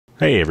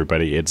Hey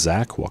everybody, it's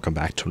Zach. Welcome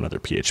back to another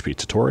PHP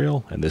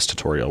tutorial. In this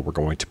tutorial, we're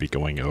going to be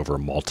going over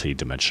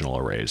multi-dimensional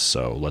arrays,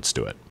 so let's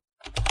do it.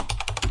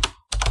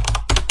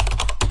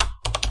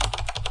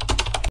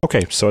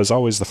 Okay, so as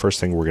always, the first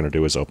thing we're going to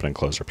do is open and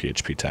close our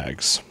PHP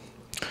tags.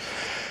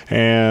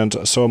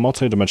 And so a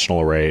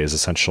multi-dimensional array is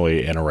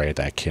essentially an array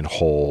that can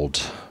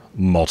hold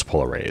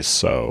multiple arrays.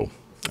 So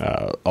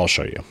I'll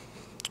show you.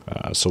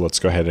 So let's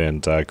go ahead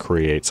and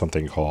create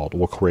something called,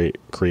 we'll create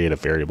a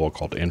variable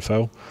called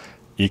info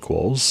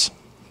equals,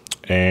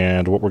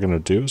 and what we're going to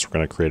do is we're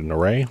going to create an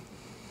array,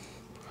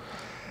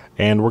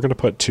 and we're going to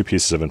put two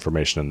pieces of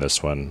information in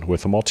this one.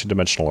 With a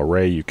multi-dimensional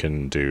array, you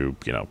can do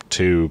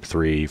 2,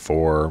 3,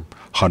 4,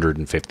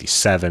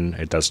 157.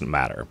 It doesn't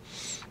matter.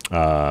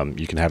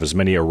 You can have as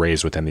many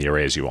arrays within the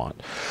array as you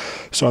want.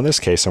 So in this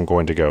case, I'm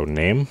going to go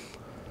name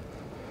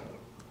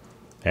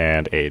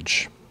and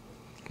age.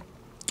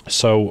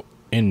 So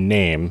in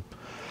name,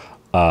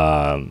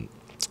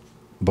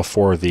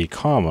 before the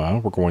comma,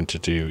 we're going to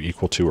do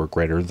equal to or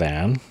greater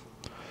than,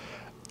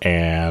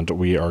 and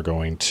we are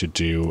going to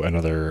do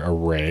another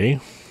array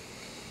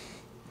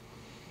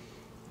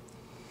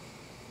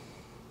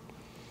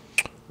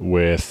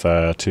with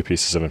two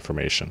pieces of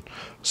information.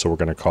 So we're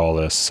going to call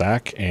this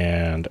Zach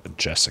and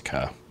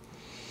Jessica.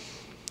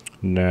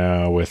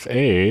 Now with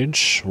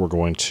age, we're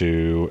going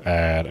to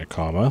add a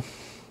comma.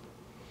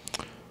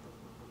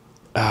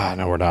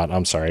 No, we're not.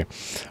 I'm sorry.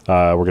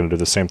 We're going to do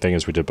the same thing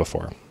as we did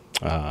before.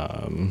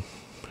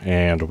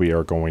 And we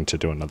are going to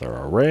do another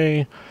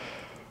array.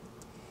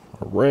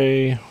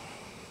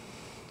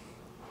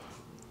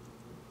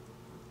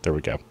 There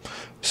we go.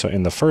 So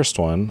in the first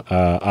one,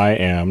 I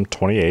am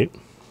 28,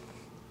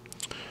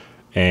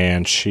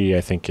 and she,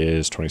 I think,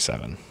 is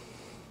 27.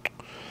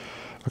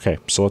 Okay,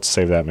 so let's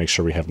save that, make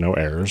sure we have no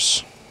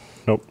errors.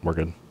 Nope, we're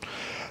good.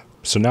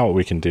 So now what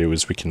we can do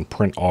is we can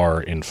print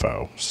our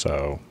info.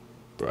 So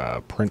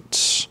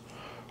print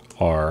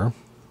our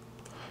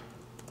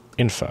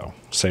info,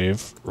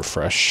 save,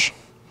 refresh,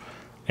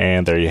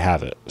 and there you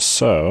have it.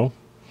 So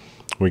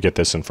we get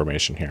this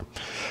information here.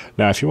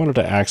 Now if you wanted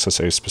to access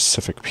a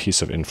specific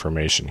piece of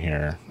information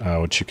here,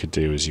 what you could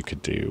do is you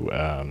could do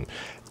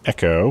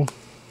echo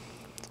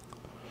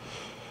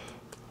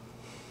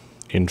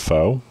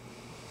info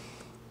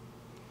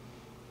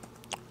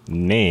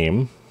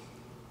name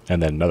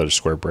and then another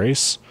square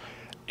brace,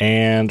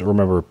 and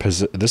remember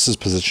this is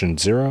position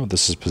 0,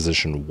 this is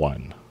position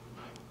 1.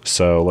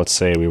 So let's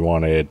say we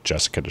wanted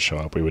Jessica to show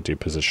up, we would do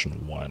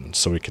position 1.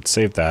 So we could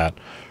save that,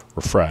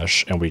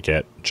 refresh, and we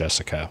get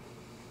Jessica.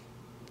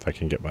 If I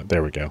can get my,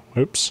 there we go.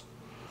 Oops.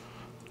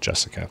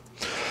 Jessica.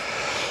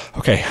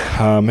 Okay,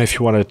 if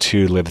you wanted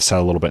to lay this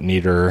out a little bit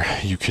neater,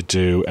 you could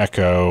do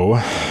echo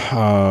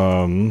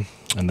and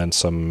then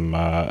some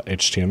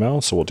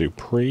HTML. So we'll do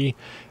pre,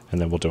 and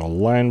then we'll do a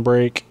line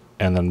break,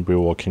 and then we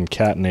will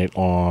concatenate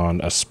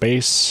on a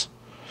space.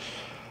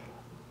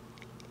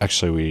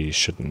 Actually, we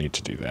shouldn't need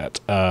to do that.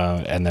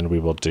 And then we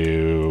will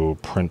do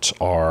print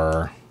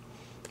r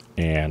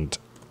and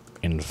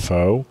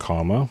info,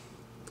 comma,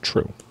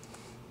 true.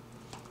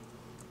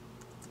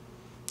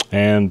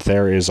 And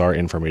there is our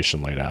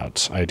information laid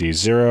out. ID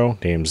 0,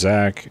 name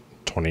Zach,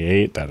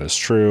 28, that is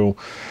true.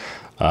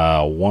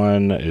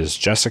 1 is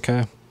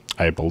Jessica.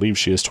 I believe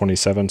she is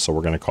 27, so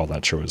we're going to call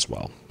that true as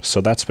well.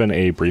 So that's been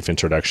a brief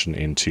introduction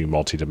into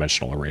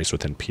multi-dimensional arrays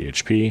within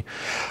PHP.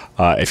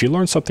 If you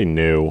learned something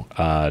new,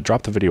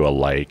 drop the video a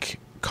like,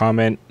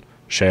 comment,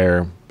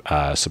 share,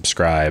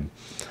 subscribe,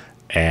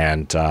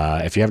 and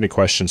if you have any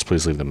questions,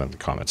 please leave them in the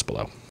comments below.